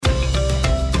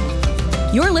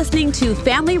You're listening to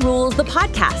Family Rules, the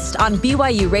podcast on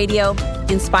BYU Radio,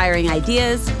 inspiring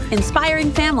ideas,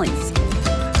 inspiring families.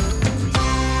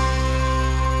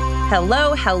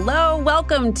 Hello.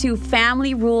 Welcome to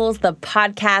Family Rules, the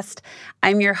podcast.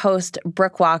 I'm your host,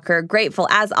 Brooke Walker. Grateful,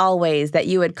 as always, that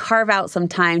you would carve out some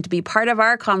time to be part of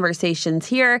our conversations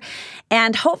here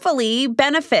and hopefully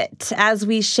benefit as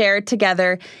we share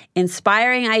together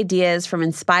inspiring ideas from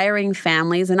inspiring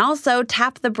families and also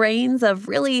tap the brains of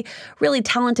really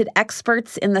talented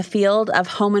experts in the field of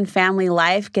home and family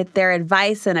life, get their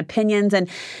advice and opinions. And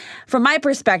from my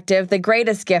perspective, the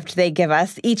greatest gift they give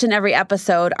us each and every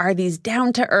episode are these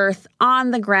down-to-earth,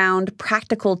 on-the-ground,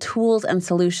 practical tools and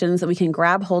solutions that we can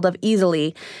grab hold of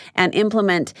easily and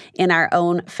implement in our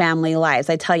own family lives.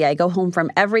 I tell you, I go home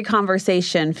from every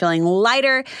conversation feeling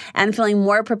lighter and feeling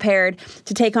more prepared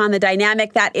to take on the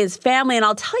dynamic that is family. And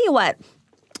I'll tell you what,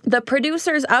 the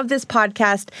producers of this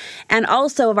podcast and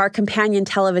also of our companion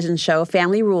television show,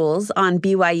 Family Rules, on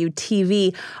BYU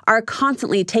TV, are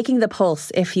constantly taking the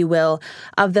pulse, if you will,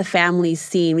 of the family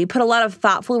scene. We put a lot of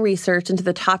thoughtful research into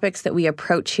the topics that we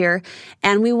approach here,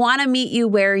 and we want to meet you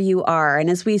where you are.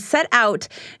 And as we set out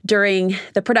during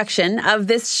the production of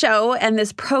this show and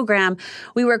this program,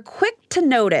 we were quick to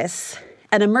notice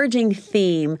an emerging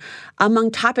theme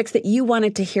among topics that you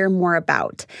wanted to hear more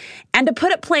about. And to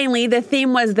put it plainly, the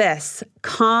theme was this: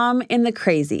 calm in the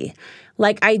crazy.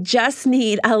 Like, I just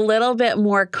need a little bit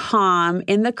more calm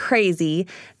in the crazy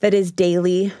that is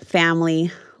daily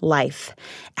family life.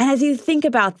 And as you think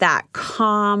about that,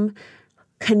 calm,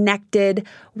 connected,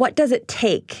 what does it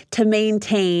take to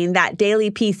maintain that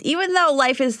daily peace, even though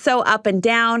life is so up and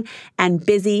down and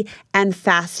busy and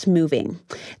fast moving?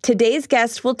 Today's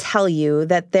guest will tell you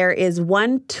that there is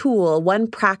one tool, one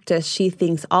practice she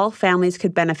thinks all families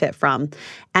could benefit from,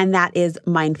 and that is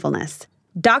mindfulness.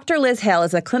 Dr. Liz Hale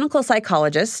is a clinical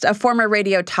psychologist, a former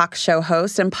radio talk show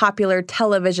host, and popular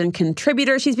television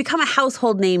contributor. She's become a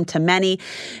household name to many.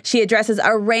 She addresses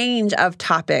a range of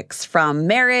topics from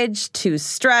marriage to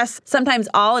stress, sometimes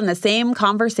all in the same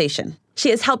conversation.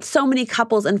 She has helped so many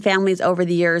couples and families over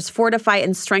the years fortify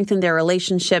and strengthen their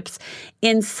relationships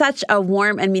in such a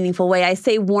warm and meaningful way. I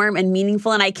say warm and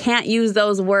meaningful, and I can't use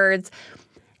those words.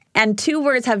 And two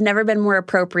words have never been more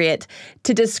appropriate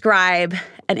to describe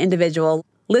an individual.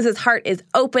 Liz's heart is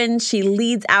open. She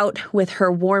leads out with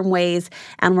her warm ways,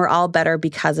 and we're all better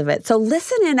because of it. So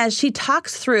listen in as she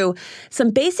talks through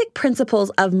some basic principles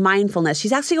of mindfulness.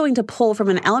 She's actually going to pull from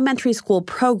an elementary school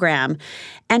program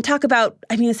and talk about,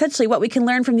 essentially what we can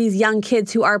learn from these young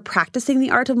kids who are practicing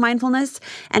the art of mindfulness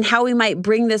and how we might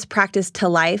bring this practice to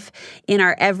life in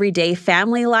our everyday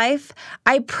family life.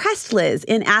 I pressed Liz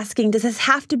in asking, does this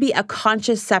have to be a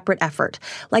conscious, separate effort?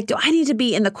 Like, do I need to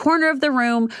be in the corner of the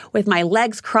room with my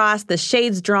legs crossed, the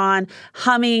shades drawn,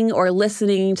 humming or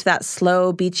listening to that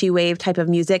slow, beachy wave type of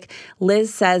music?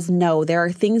 Liz says no. There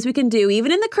are things we can do,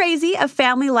 even in the crazy of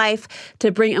family life,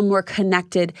 to bring a more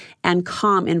connected and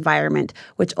calm environment,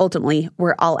 which ultimately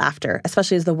we're all after,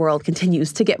 especially as the world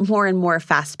continues to get more and more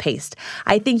fast-paced.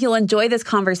 I think you'll enjoy this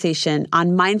conversation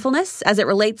on mindfulness as it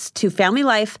relates to family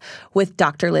life with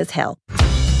Dr. Liz Hale.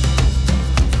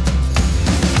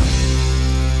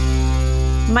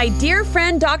 My dear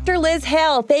friend, Dr. Liz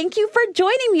Hale, thank you for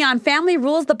joining me on Family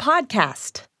Rules, the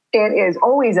podcast. It is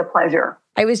always a pleasure.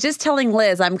 I was just telling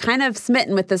Liz, I'm kind of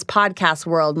smitten with this podcast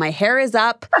world. My hair is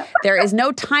up. There is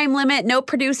no time limit, no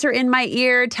producer in my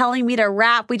ear telling me to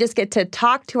rap. We just get to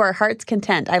talk to our heart's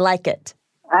content. I like it.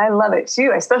 I love it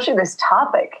too, especially this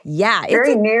topic. Yeah.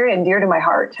 Very near and dear to my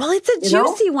heart. Well, it's a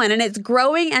juicy one, and it's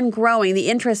growing and growing. The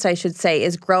interest, I should say,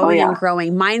 is growing and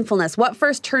growing. Mindfulness. What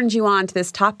first turned you on to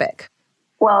this topic?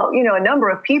 Well, a number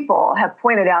of people have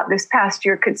pointed out this past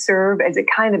year could serve as a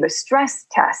kind of a stress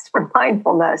test for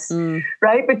mindfulness,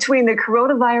 right? Between the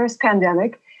coronavirus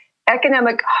pandemic,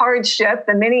 economic hardship,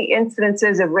 the many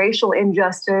incidences of racial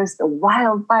injustice, the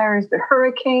wildfires, the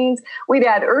hurricanes. We'd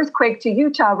add earthquake to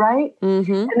Utah, right?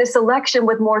 Mm-hmm. And this election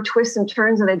with more twists and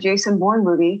turns in a Jason Bourne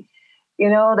movie.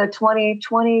 The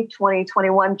 2020,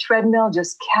 2021 treadmill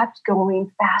just kept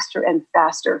going faster and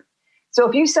faster. So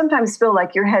if you sometimes feel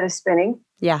like your head is spinning,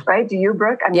 right? Do you,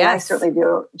 Brooke? Yes. I certainly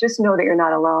do. Just know that you're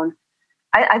not alone.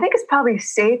 I think it's probably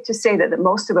safe to say that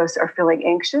most of us are feeling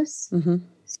anxious,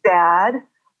 sad,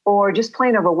 or just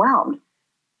plain overwhelmed.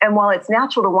 And while it's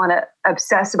natural to want to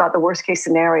obsess about the worst case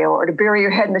scenario or to bury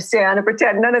your head in the sand and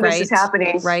pretend none of this is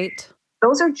happening,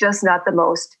 those are just not the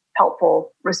most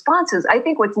helpful responses. I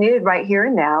think what's needed right here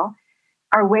and now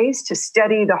are ways to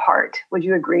steady the heart. Would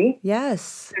you agree?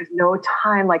 Yes. There's no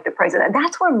time like the present. And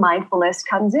that's where mindfulness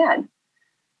comes in.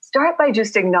 Start by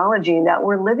just acknowledging that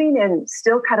we're living in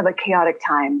still kind of a chaotic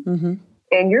time.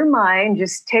 in your mind,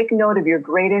 just take note of your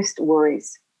greatest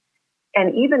worries.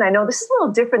 And even, I know this is a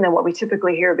little different than what we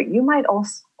typically hear, but you might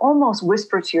also almost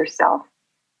whisper to yourself,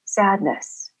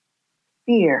 sadness,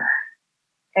 fear,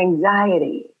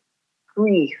 anxiety,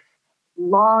 grief,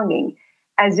 longing,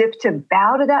 as if to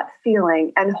bow to that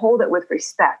feeling and hold it with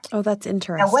respect. Oh, that's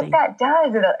interesting. And what that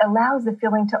does, it allows the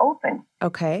feeling to open.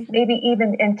 Okay. Maybe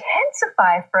even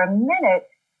intensify for a minute,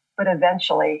 but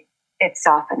eventually it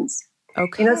softens.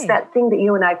 Okay. It's that thing that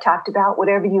you and I have talked about,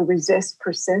 whatever you resist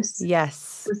persists.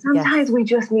 Yes. So sometimes we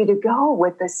just need to go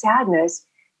with the sadness,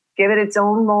 give it its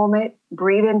own moment,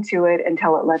 breathe into it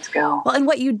until it lets go. Well, and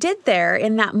what you did there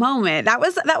in that moment, that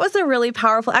was a really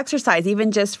powerful exercise,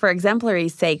 even just for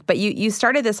exemplary's sake. But you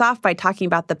started this off by talking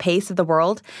about the pace of the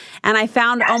world. And I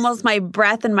found almost my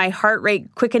breath and my heart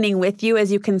rate quickening with you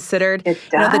as you considered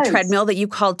the treadmill that you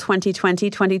called 2020,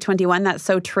 2021. That's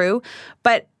so true.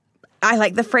 But I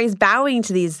like the phrase bowing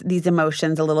to these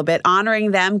emotions a little bit, honoring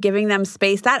them, giving them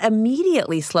space. That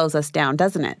immediately slows us down,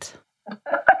 doesn't it?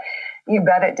 You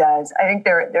bet it does. I think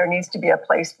there needs to be a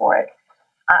place for it.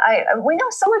 We know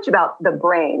so much about the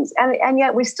brains, and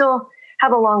yet we still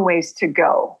have a long ways to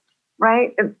go,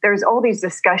 right? There's all these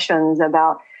discussions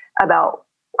about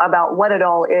what it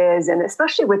all is, and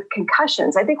especially with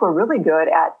concussions. I think we're really good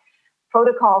at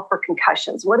protocol for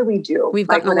concussions. What do we do? We've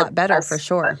gotten a lot better for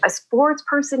sure. A sports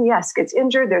person, yes, gets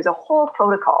injured. There's a whole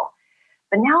protocol.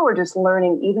 But now we're just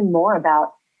learning even more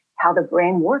about how the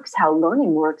brain works, how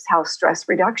learning works, how stress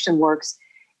reduction works.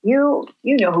 You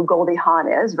know who Goldie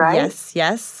Hawn is, right?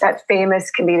 Yes. That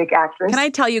famous comedic actress. Can I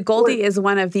tell you, Goldie is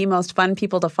one of the most fun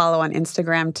people to follow on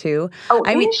Instagram too. Oh,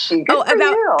 is she? Good for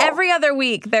about you. Every other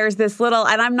week there's this little,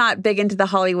 and I'm not big into the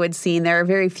Hollywood scene. There are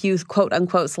very few quote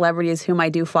unquote celebrities whom I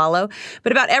do follow.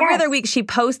 But about every other week she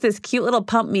posts this cute little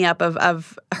pump me up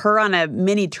of her on a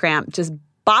mini tramp, just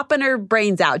bopping her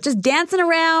brains out, just dancing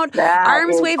around,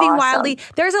 arms waving awesome. Wildly.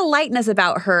 There's a lightness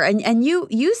about her. And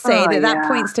you say that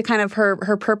points to kind of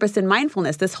her purpose in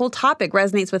mindfulness. This whole topic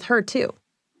resonates with her too.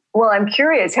 Well, I'm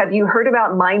curious, have you heard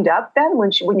about Mind Up then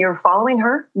when you're following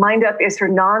her? Mind Up is her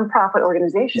nonprofit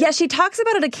organization. Yeah, she talks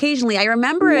about it occasionally. I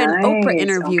remember an Oprah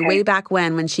interview way back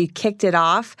when she kicked it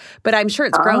off, but I'm sure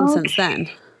it's grown since then.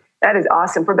 That is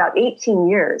awesome. For about 18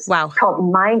 years. Wow. It's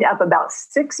called Mind Up. About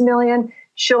 6 million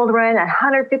children,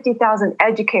 150,000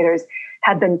 educators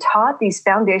have been taught these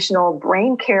foundational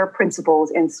brain care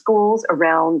principles in schools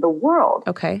around the world.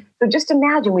 Okay. So just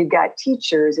imagine we've got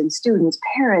teachers and students,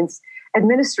 parents,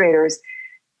 administrators,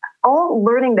 all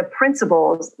learning the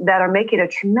principles that are making a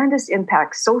tremendous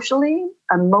impact socially,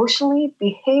 emotionally,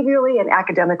 behaviorally, and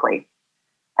academically.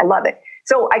 I love it.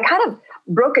 So I kind of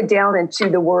broke it down into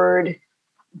the word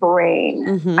brain.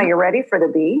 Mm-hmm. Are you ready for the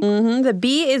B? Mm-hmm. The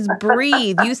B is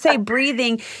breathe. You say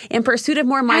breathing in pursuit of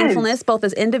more mindfulness, both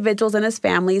as individuals and as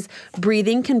families.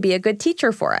 Breathing can be a good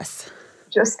teacher for us.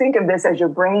 Just think of this as your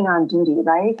brain on duty,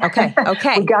 right? Okay.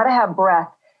 We got to have breath.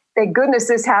 Thank goodness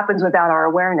this happens without our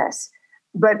awareness.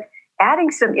 But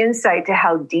adding some insight to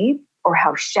how deep or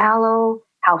how shallow,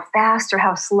 how fast or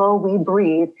how slow we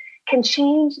breathe can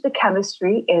change the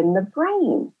chemistry in the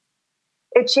brain.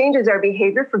 It changes our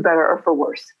behavior for better or for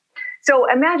worse. So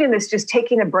imagine this, just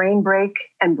taking a brain break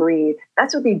and breathe.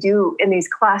 That's what we do in these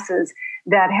classes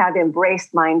that have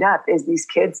embraced Mind Up, is these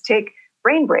kids take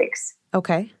brain breaks.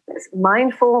 Okay. This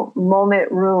mindful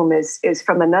moment room is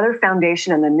from another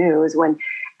foundation in the news. When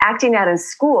acting out in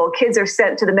school, kids are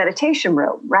sent to the meditation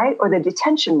room, right? Or the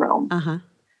detention room. Uh-huh.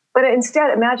 But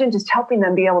instead, imagine just helping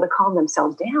them be able to calm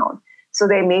themselves down, so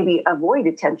they maybe avoid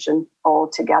attention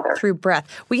altogether. Through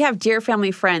breath. We have dear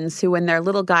family friends who, when their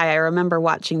little guy, I remember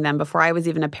watching them before I was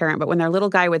even a parent, but when their little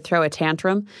guy would throw a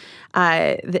tantrum,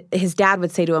 his dad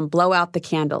would say to him, blow out the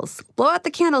candles. Blow out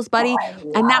the candles, buddy.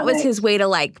 And that was his way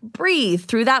to breathe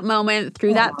through that moment,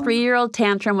 through that 3-year-old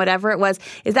tantrum, whatever it was.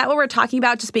 Is that what we're talking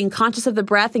about? Just being conscious of the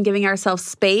breath and giving ourselves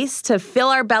space to fill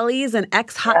our bellies and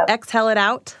exhale it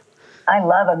out? I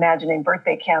love imagining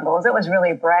birthday candles. It was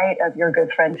really bright of your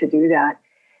good friend to do that.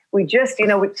 We just,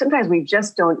 sometimes we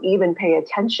just don't even pay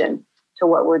attention to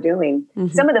what we're doing.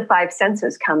 Mm-hmm. Some of the 5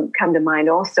 senses come to mind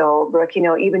also, Brooke,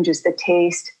 even just the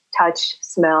taste, touch,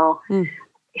 smell,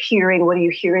 hearing. What are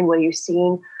you hearing? What are you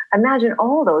seeing? Imagine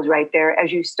all those right there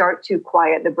as you start to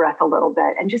quiet the breath a little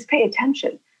bit and just pay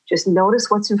attention. Just notice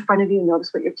what's in front of you.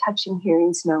 Notice what you're touching,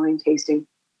 hearing, smelling, tasting.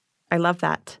 I love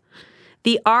that.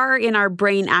 The R in our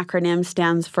BRAIN acronym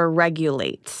stands for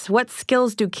regulate. What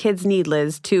skills do kids need,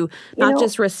 Liz, to not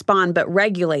just respond, but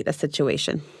regulate a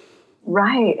situation?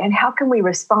 Right. And how can we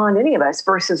respond, any of us,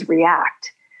 versus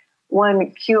react?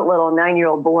 One cute little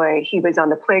 9-year-old boy, he was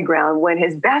on the playground when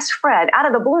his best friend, out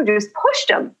of the blue, just pushed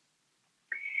him.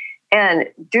 And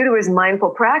due to his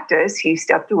mindful practice, he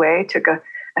stepped away, took a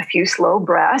few slow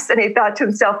breaths, and he thought to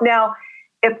himself, now,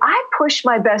 if I push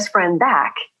my best friend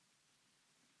back,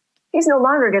 he's no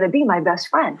longer going to be my best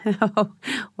friend.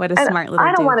 What a smart little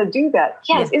I don't dude. want to do that.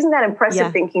 Yes, Yeah. isn't that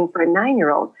impressive thinking for a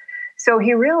 9-year-old? So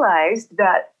he realized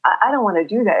that I don't want to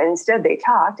do that. And instead they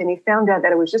talked, and he found out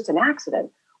that it was just an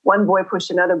accident. One boy pushed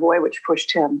another boy, which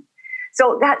pushed him.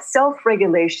 So that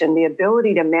self-regulation, the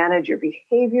ability to manage your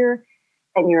behavior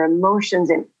and your emotions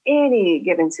in any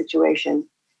given situation,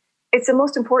 it's the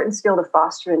most important skill to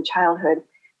foster in childhood.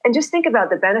 And just think about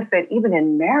the benefit even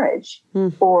in marriage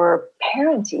or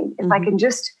parenting. If I can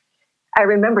just, I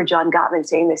remember John Gottman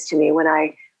saying this to me when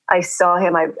I saw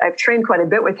him. I've trained quite a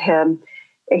bit with him.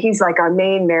 He's like our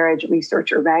main marriage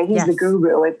researcher, right? He's the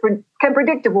guru and can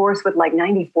predict divorce with like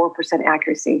 94%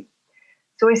 accuracy.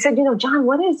 So he said, John,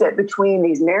 what is it between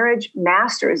these marriage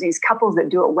masters, these couples that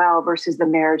do it well versus the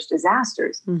marriage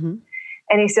disasters?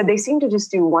 And he said, they seem to just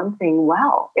do one thing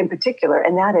well in particular,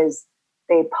 and that is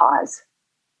they pause.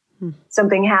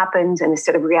 Something happens, and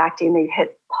instead of reacting, they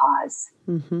hit pause.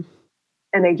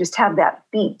 And they just have that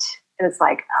beat. And it's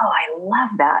like, oh, I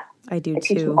love that. I do I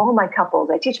teach too. all my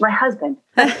couples. I teach my husband.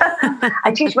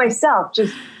 I teach myself.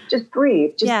 Just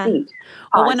breathe. Just beat.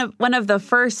 Pause. Well, one of the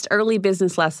first early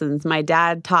business lessons my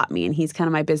dad taught me, and he's kind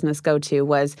of my business go-to,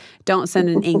 was don't send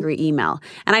an angry email.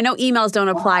 And I know emails don't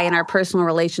apply in our personal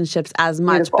relationships as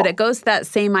much, Beautiful. but it goes to that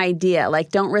same idea. Like,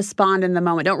 don't respond in the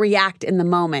moment. Don't react in the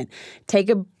moment.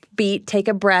 Take a beat, take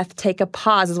a breath, take a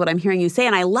pause is what I'm hearing you say.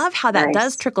 And I love how that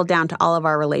does trickle down to all of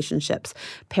our relationships.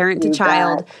 Parent to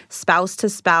child, spouse to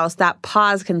spouse, that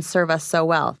pause can serve us so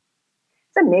well.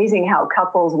 It's amazing how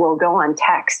couples will go on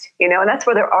text, and that's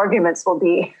where their arguments will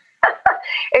be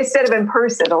instead of in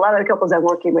person. A lot of the couples I'm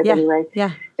working with anyway.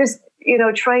 Yeah. Just,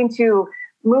 trying to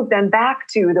move them back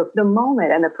to the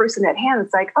moment and the person at hand.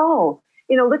 It's like, oh,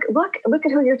 look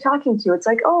at who you're talking to. It's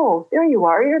like, oh, there you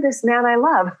are. You're this man I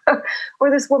love or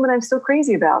this woman I'm so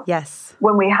crazy about. Yes.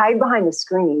 When we hide behind the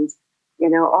screens,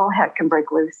 all heck can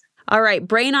break loose. All right,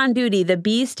 brain on duty. The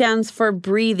B stands for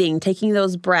breathing, taking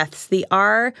those breaths. The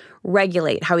R,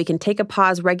 regulate, how we can take a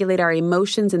pause, regulate our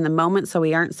emotions in the moment so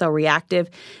we aren't so reactive.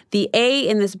 The A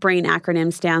in this brain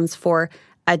acronym stands for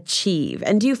achieve.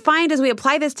 And do you find, as we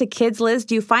apply this to kids, Liz,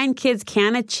 do you find kids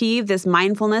can achieve this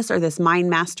mindfulness or this mind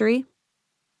mastery?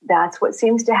 That's what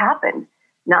seems to happen.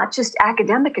 Not just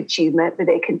academic achievement, but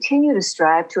they continue to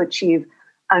strive to achieve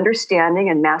understanding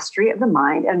and mastery of the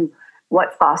mind and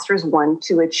what fosters one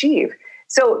to achieve.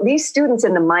 So these students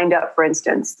in the Mind Up, for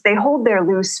instance, they hold their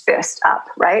loose fist up,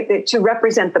 right, to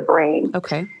represent the brain.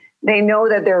 Okay. They know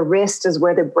that their wrist is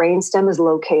where the brainstem is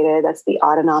located. That's the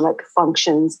autonomic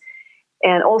functions.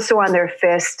 And also on their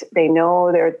fist, they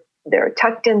know their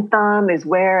tucked in thumb is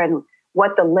where and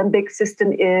what the limbic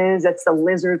system is. That's the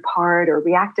lizard part or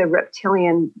reactive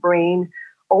reptilian brain,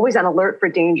 always on alert for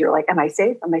danger. Like, am I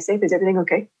safe? Am I safe? Is everything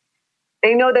okay?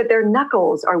 They know that their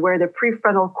knuckles are where the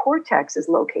prefrontal cortex is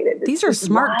located. These are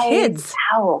smart kids.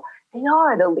 Owl. They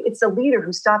are. It's the leader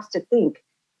who stops to think,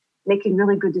 making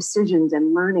really good decisions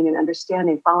and learning and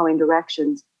understanding, following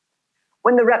directions.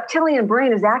 When the reptilian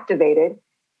brain is activated,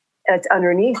 it's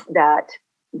underneath that,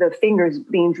 the fingers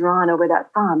being drawn over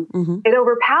that thumb, it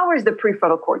overpowers the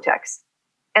prefrontal cortex.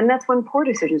 And that's when poor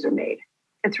decisions are made.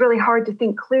 It's really hard to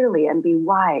think clearly and be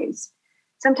wise.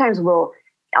 Sometimes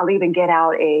I'll even get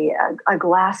out a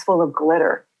glass full of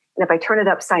glitter. And if I turn it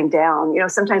upside down,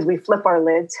 sometimes we flip our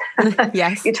lids.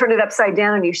 Yes. You turn it upside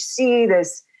down and you see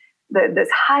this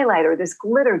highlight or this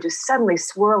glitter just suddenly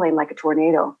swirling like a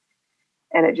tornado.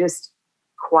 And it just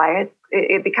quiet.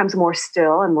 It becomes more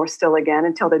still and more still again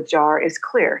until the jar is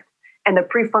clear. And the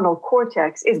prefrontal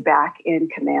cortex is back in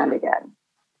command again.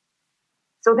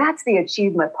 So that's the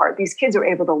achievement part. These kids are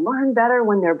able to learn better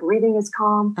when their breathing is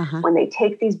calm, when they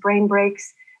take these brain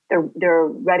breaks. They're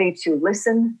ready to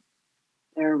listen.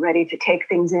 They're ready to take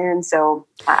things in. So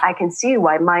I can see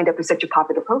why Mind Up is such a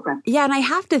popular program. Yeah, and I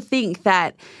have to think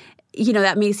that,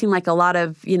 that may seem like a lot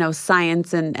of,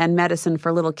 science and medicine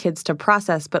for little kids to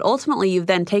process, but ultimately you've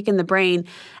then taken the brain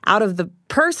out of the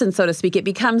person, so to speak. It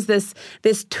becomes this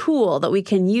tool that we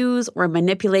can use or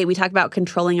manipulate. We talk about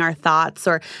controlling our thoughts,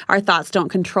 or our thoughts don't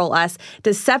control us.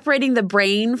 Does separating the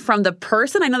brain from the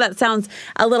person, I know that sounds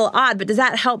a little odd, but does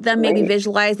that help them maybe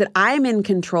visualize that I'm in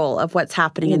control of what's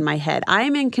happening in my head?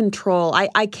 I'm in control.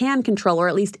 I can control or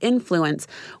at least influence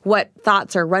what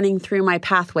thoughts are running through my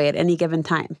pathway at any given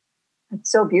time. It's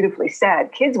so beautifully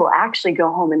said. Kids will actually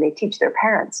go home and they teach their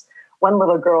parents. One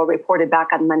little girl reported back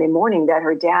on Monday morning that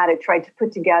her dad had tried to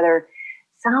put together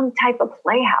some type of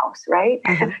playhouse, right?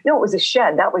 No, it was a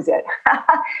shed. That was it.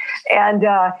 And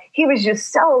he was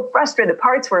just so frustrated. The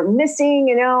parts were missing,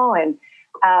 and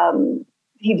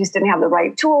he just didn't have the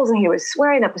right tools, and he was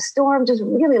swearing up a storm, just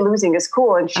really losing his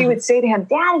cool. And she would say to him,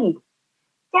 Daddy,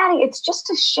 it's just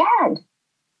a shed.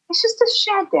 It's just a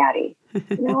shed, Daddy.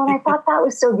 And I thought that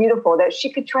was so beautiful that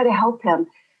she could try to help him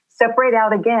separate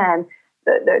out again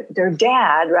their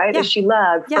dad, right, that she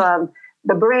loved from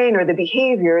the brain or the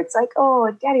behavior. It's like,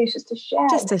 oh, Daddy, it's just a shed.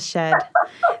 Just a shed.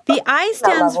 The I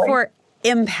stands for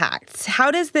impact.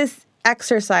 How does this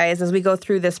exercise, as we go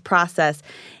through this process,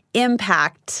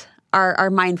 impact our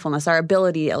mindfulness, our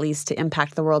ability at least to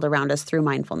impact the world around us through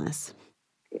mindfulness?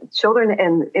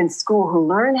 Children in school who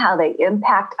learn how they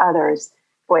impact others,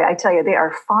 boy, I tell you, they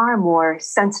are far more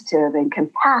sensitive and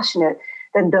compassionate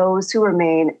than those who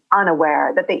remain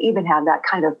unaware that they even have that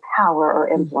kind of power or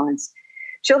influence.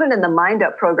 Children in the Mind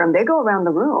Up program, they go around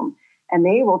the room and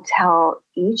they will tell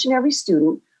each and every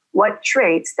student what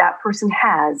traits that person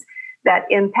has that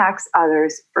impacts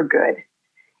others for good.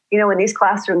 In these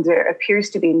classrooms, there appears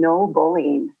to be no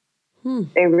bullying.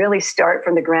 They really start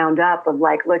from the ground up of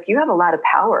like, look, you have a lot of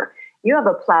power. You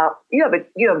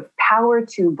have power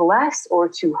to bless or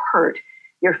to hurt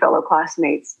your fellow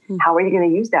classmates. How are you going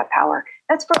to use that power?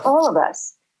 That's for all of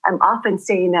us. I'm often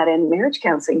saying that in marriage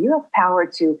counseling. You have power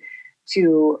to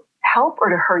help or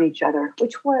to hurt each other.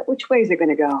 Which way is it going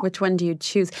to go? Which one do you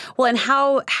choose? Well, and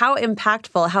how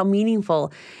impactful, how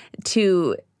meaningful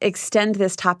to extend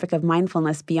this topic of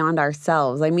mindfulness beyond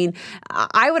ourselves. I mean,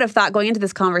 I would have thought going into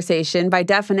this conversation, by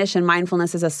definition,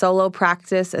 mindfulness is a solo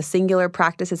practice, a singular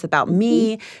practice. It's about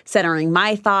me, centering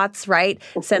my thoughts, right?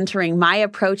 Centering my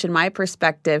approach and my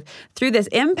perspective. Through this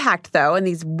impact, though, and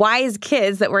these wise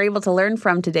kids that we're able to learn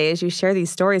from today as you share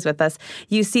these stories with us,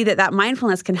 you see that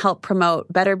mindfulness can help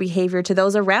promote better behavior to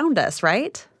those around us,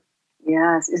 right?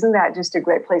 Yes. Isn't that just a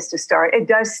great place to start? It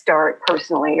does start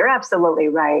personally. You're absolutely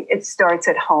right. It starts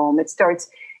at home. It starts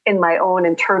in my own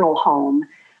internal home,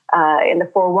 in the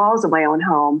four walls of my own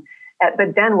home.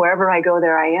 But then wherever I go,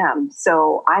 there I am.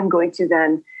 So I'm going to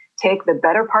then take the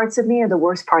better parts of me and the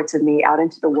worst parts of me out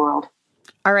into the world.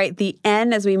 All right. The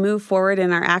N, as we move forward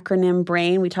in our acronym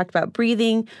BRAIN, we talked about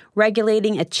breathing,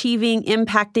 regulating, achieving,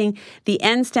 impacting. The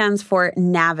N stands for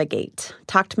navigate.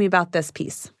 Talk to me about this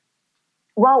piece.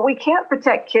 Well, we can't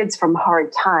protect kids from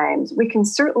hard times. We can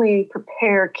certainly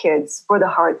prepare kids for the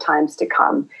hard times to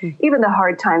come, even the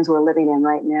hard times we're living in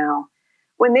right now.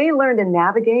 When they learn to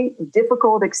navigate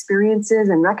difficult experiences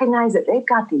and recognize that they've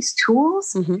got these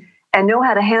tools and know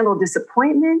how to handle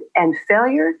disappointment and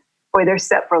failure, boy, they're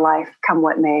set for life, come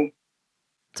what may.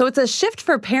 So it's a shift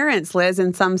for parents, Liz,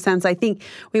 in some sense. I think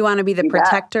we want to be the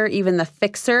protector, even the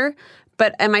fixer.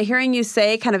 But am I hearing you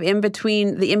say kind of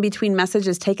the in-between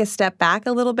messages, take a step back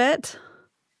a little bit?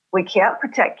 We can't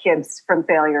protect kids from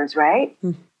failures, right?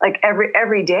 Like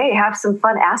every day, have some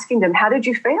fun asking them, how did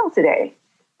you fail today?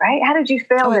 Right? How did you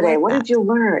fail today? What did you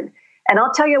learn? And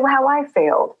I'll tell you how I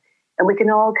failed. And we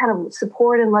can all kind of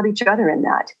support and love each other in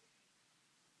that.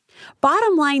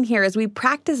 Bottom line here is we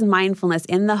practice mindfulness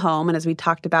in the home, and as we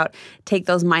talked about, take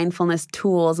those mindfulness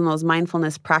tools and those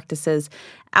mindfulness practices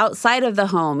outside of the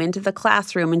home, into the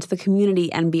classroom, into the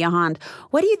community, and beyond.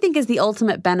 What do you think is the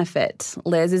ultimate benefit,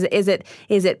 Liz? Is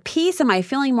it peace? Am I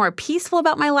feeling more peaceful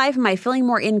about my life? Am I feeling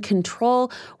more in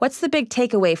control? What's the big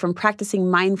takeaway from practicing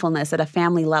mindfulness at a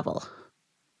family level?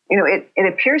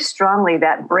 It appears strongly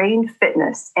that brain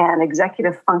fitness and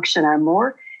executive function are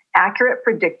more accurate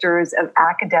predictors of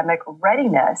academic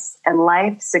readiness and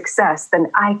life success than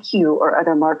IQ or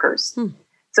other markers.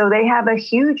 So they have a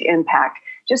huge impact,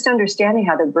 just understanding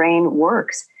how the brain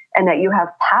works and that you have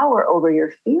power over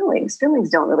your feelings. Feelings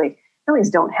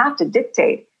don't have to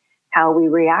dictate how we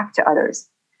react to others.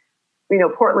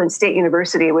 Portland State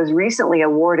University was recently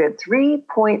awarded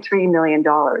 $3.3 million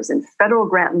in federal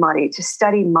grant money to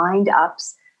study Mind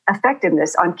Up's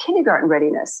effectiveness on kindergarten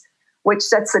readiness, which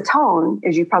sets the tone,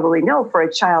 as you probably know, for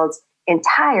a child's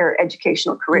entire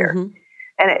educational career.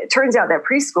 And it turns out that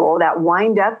preschool, that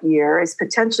wind up year, is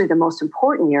potentially the most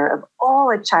important year of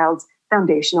all a child's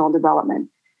foundational development.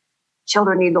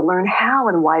 Children need to learn how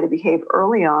and why to behave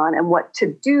early on and what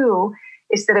to do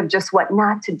instead of just what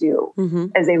not to do,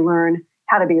 as they learn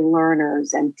how to be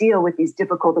learners and deal with these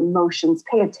difficult emotions,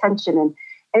 pay attention,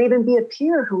 and even be a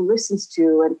peer who listens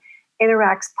to and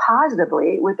interacts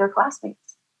positively with their classmates.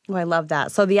 Oh, I love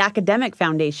that. So the academic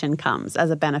foundation comes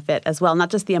as a benefit as well, not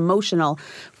just the emotional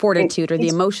fortitude or the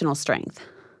emotional strength.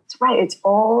 That's right. It's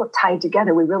all tied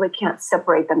together. We really can't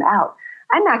separate them out.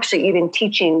 I'm actually even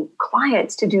teaching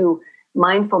clients to do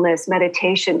mindfulness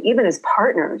meditation, even as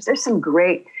partners. There's some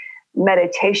great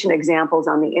meditation examples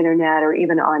on the internet or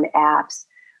even on apps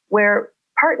where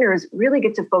partners really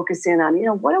get to focus in on,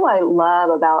 what do I love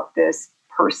about this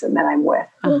person that I'm with?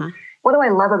 What do I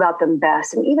love about them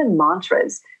best? And even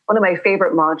mantras. One of my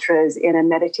favorite mantras in a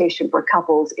meditation for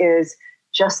couples is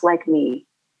just like me.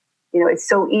 It's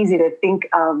so easy to think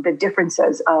of the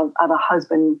differences of a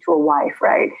husband to a wife,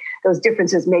 right? Those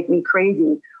differences make me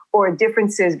crazy. Or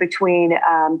differences between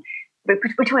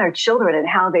our children and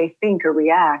how they think or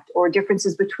react, or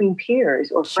differences between peers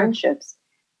or friendships.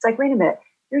 It's like, wait a minute,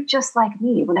 you're just like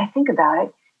me. When I think about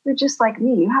it, you're just like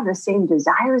me. You have the same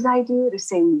desires I do, the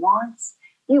same wants.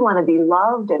 You want to be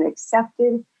loved and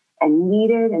accepted and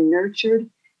needed and nurtured.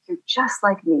 You're just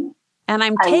like me. And I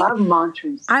love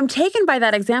mantras. I'm taken by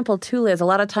that example too, Liz. A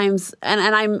lot of times, and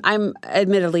I'm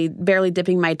admittedly barely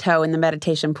dipping my toe in the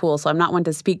meditation pool, so I'm not one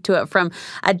to speak to it from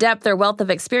a depth or wealth of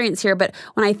experience here. But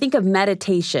when I think of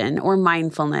meditation or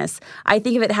mindfulness, I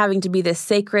think of it having to be this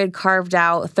sacred, carved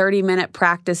out 30-minute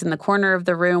practice in the corner of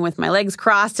the room with my legs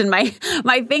crossed and my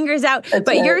fingers out. But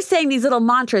right. You're saying these little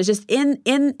mantras just in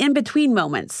between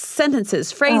moments,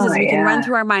 sentences, phrases we can run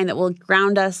through our mind that will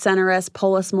ground us, center us,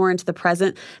 pull us more into the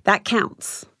present. That counts.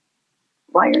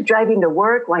 While you're driving to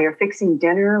work, while you're fixing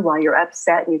dinner, while you're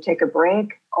upset and you take a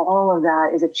break, all of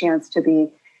that is a chance to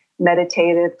be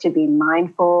meditative, to be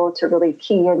mindful, to really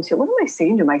key into, what am I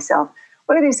saying to myself?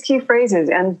 What are these key phrases?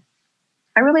 And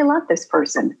I really love this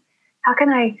person. How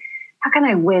can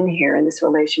I win here in this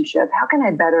relationship? How can I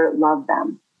better love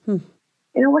them?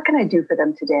 What can I do for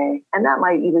them today? And that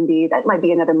might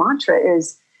be another mantra,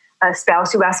 is a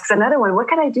spouse who asks another one, what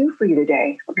can I do for you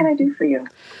today? What can I do for you?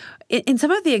 In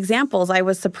some of the examples, I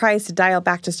was surprised to dial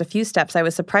back just a few steps. I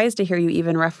was surprised to hear you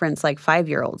even reference like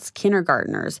 5-year-olds,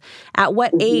 kindergartners. At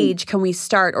what age can we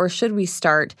start, or should we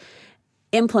start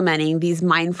implementing these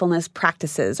mindfulness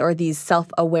practices or these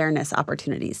self-awareness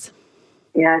opportunities?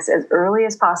 Yes, as early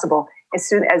as possible.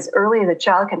 As early as a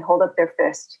child can hold up their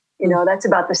fist. That's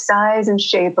about the size and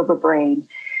shape of a brain.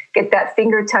 Get that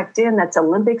finger tucked in. That's a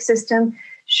limbic system.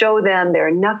 Show them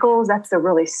their knuckles. That's the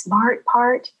really smart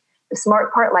part. The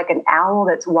smart part, like an owl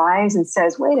that's wise and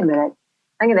says, wait a minute,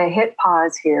 I'm going to hit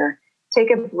pause here.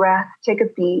 Take a breath, take a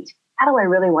beat. How do I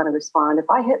really want to respond? If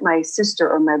I hit my sister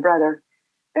or my brother,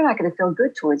 they're not going to feel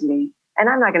good towards me. And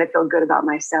I'm not going to feel good about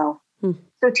myself.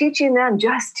 So teaching them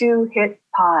just to hit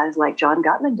pause like John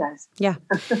Gottman does. Yeah.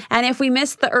 And if we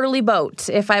miss the early boat,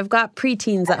 if I've got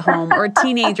preteens at home or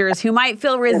teenagers who might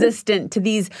feel resistant to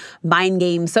these mind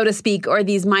games, so to speak, or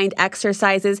these mind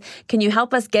exercises, can you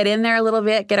help us get in there a little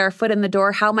bit, get our foot in the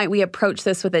door? How might we approach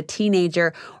this with a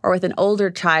teenager or with an older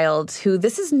child who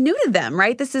this is new to them,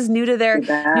 right? This is new to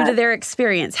their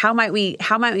experience. How might we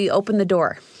open the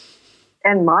door?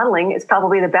 And modeling is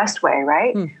probably the best way,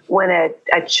 right? When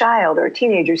a child or a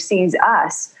teenager sees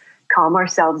us calm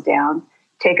ourselves down,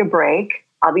 take a break.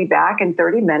 I'll be back in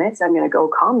 30 minutes. I'm going to go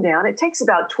calm down. It takes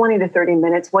about 20 to 30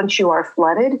 minutes once you are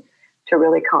flooded to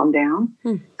really calm down.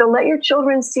 So let your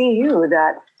children see you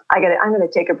that I'm going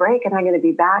to take a break and I'm going to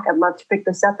be back. I'd love to pick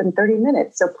this up in 30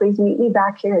 minutes. So please meet me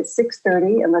back here at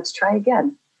 6:30 and let's try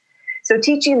again. So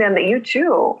teaching them that you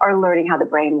too are learning how the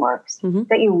brain works,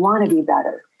 that you want to be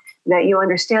better, that you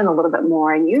understand a little bit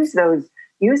more, and use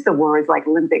the words like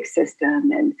limbic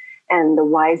system and the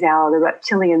wise owl, the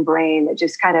reptilian brain that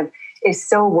just kind of is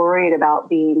so worried about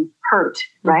being hurt,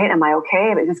 right? Am I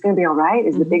okay? Is this going to be all right?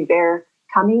 Is the big bear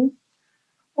coming?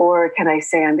 Or can I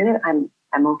say,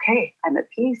 I'm okay. I'm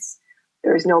at peace.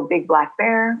 There is no big black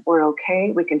bear. We're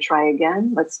okay. We can try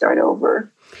again. Let's start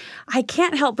over. I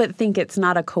can't help but think it's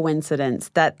not a coincidence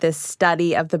that this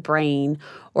study of the brain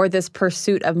or this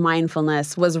pursuit of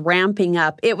mindfulness was ramping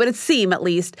up, it would seem at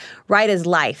least, right as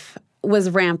life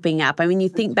was ramping up. I mean, you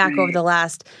think back over the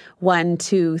last 1,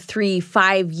 2, 3,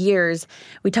 5 years,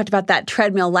 we talked about that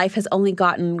treadmill. Life has only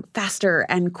gotten faster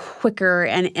and quicker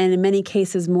and in many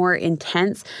cases more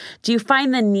intense. Do you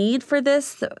find the need for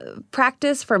this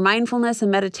practice, for mindfulness and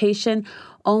meditation,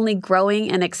 only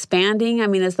growing and expanding? I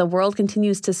mean, as the world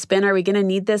continues to spin, are we going to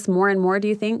need this more and more, do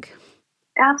you think?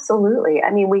 Absolutely. I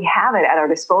mean, we have it at our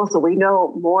disposal. We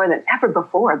know more than ever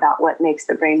before about what makes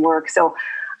the brain work. So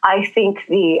I think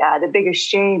the biggest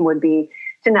shame would be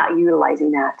to not utilizing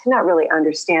that, to not really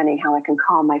understanding how I can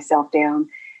calm myself down.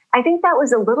 I think that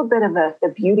was a little bit of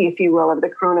the beauty, if you will, of the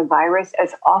coronavirus.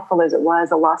 As awful as it was,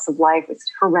 the loss of life was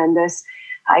horrendous.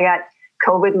 I got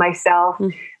COVID myself.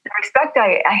 The respect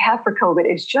I have for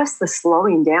COVID is just the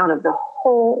slowing down of the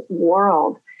whole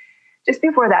world. Just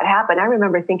before that happened, I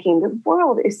remember thinking, the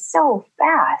world is so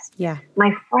fast. Yeah.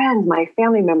 My friends, my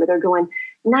family member, they're going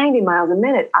 90 miles a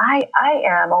minute. I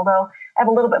am, although I have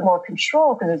a little bit more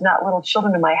control because there's not little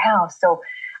children in my house. So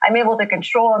I'm able to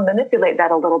control and manipulate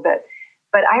that a little bit.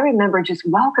 But I remember just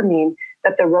welcoming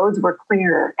that the roads were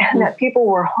clear and that people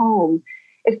were home.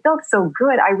 It felt so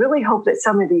good. I really hope that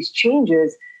some of these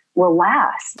changes will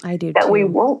last. I do that too. We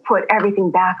won't put everything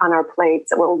back on our plates,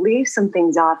 that we'll leave some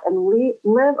things off and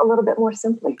live a little bit more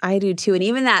simply. I do too. And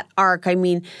even that arc, I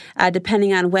mean,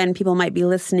 depending on when people might be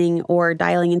listening or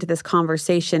dialing into this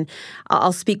conversation,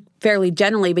 I'll speak fairly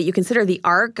generally, but you consider the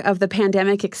arc of the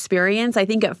pandemic experience. I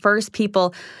think at first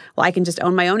people, well, I can just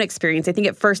own my own experience. I think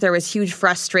at first there was huge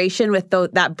frustration with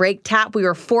that brake tap. We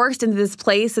were forced into this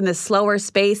place in this slower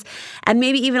space and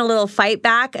maybe even a little fight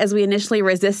back as we initially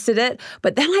resisted it.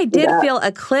 But then I did feel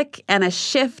a click and a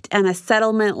shift and a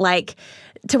settlement like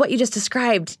to what you just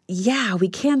described. Yeah, we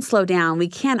can slow down. We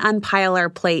can unpile our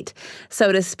plate,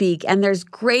 so to speak. And there's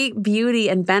great beauty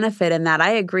and benefit in that.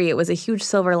 I agree. It was a huge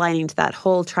silver lining to that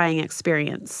whole trying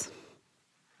experience.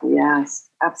 Yes,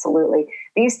 absolutely.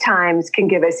 These times can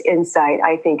give us insight,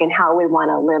 I think, in how we want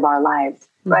to live our lives,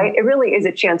 right? It really is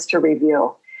a chance to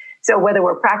review. So whether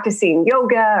we're practicing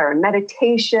yoga or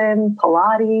meditation,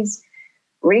 Pilates,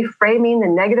 reframing the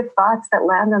negative thoughts that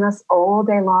land on us all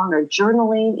day long, or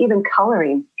journaling, even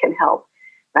coloring can help,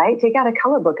 right? Take out a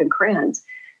color book and crayons.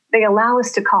 They allow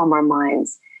us to calm our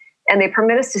minds, and they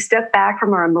permit us to step back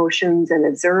from our emotions and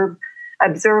observe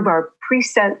our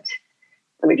preset.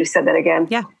 Let me just say that again.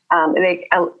 Yeah.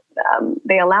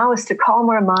 They allow us to calm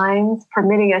our minds,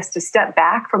 permitting us to step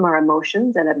back from our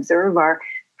emotions and observe our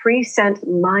present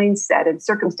mindset and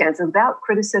circumstance without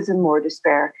criticism or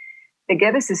despair. They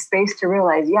give us a space to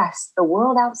realize, yes, the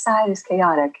world outside is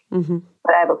chaotic,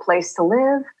 but I have a place to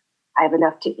live, I have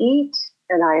enough to eat,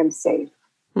 and I am safe.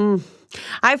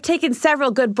 I've taken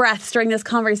several good breaths during this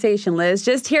conversation, Liz.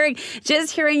 Just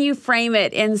hearing you frame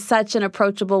it in such an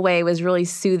approachable way was really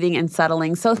soothing and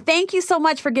settling. So thank you so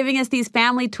much for giving us these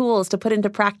family tools to put into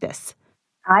practice.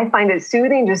 I find it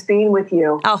soothing just being with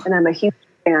you, and I'm a huge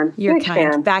fan. You're huge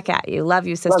kind. fan. Back at you. Love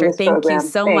you, sister. Thank you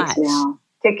so much. Now.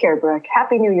 Take care, Brooke.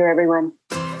 Happy New Year, everyone.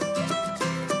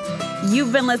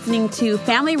 You've been listening to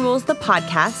Family Rules, the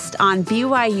podcast on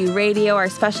BYU Radio. Our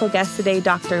special guest today,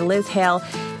 Dr. Liz Hale,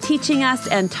 teaching us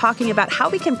and talking about how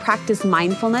we can practice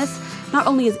mindfulness, not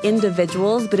only as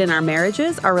individuals, but in our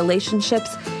marriages, our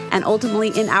relationships, and ultimately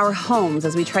in our homes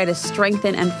as we try to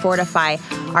strengthen and fortify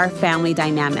our family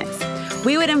dynamics.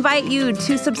 We would invite you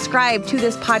to subscribe to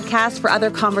this podcast for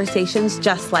other conversations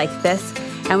just like this.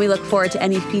 And we look forward to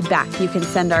any feedback you can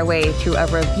send our way through a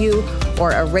review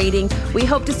or a rating. We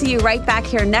hope to see you right back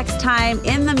here next time.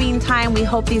 In the meantime, we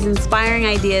hope these inspiring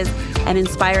ideas and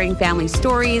inspiring family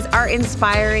stories are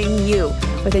inspiring you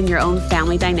within your own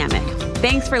family dynamic.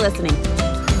 Thanks for listening.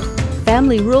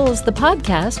 Family Rules, the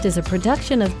podcast, is a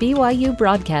production of BYU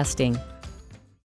Broadcasting.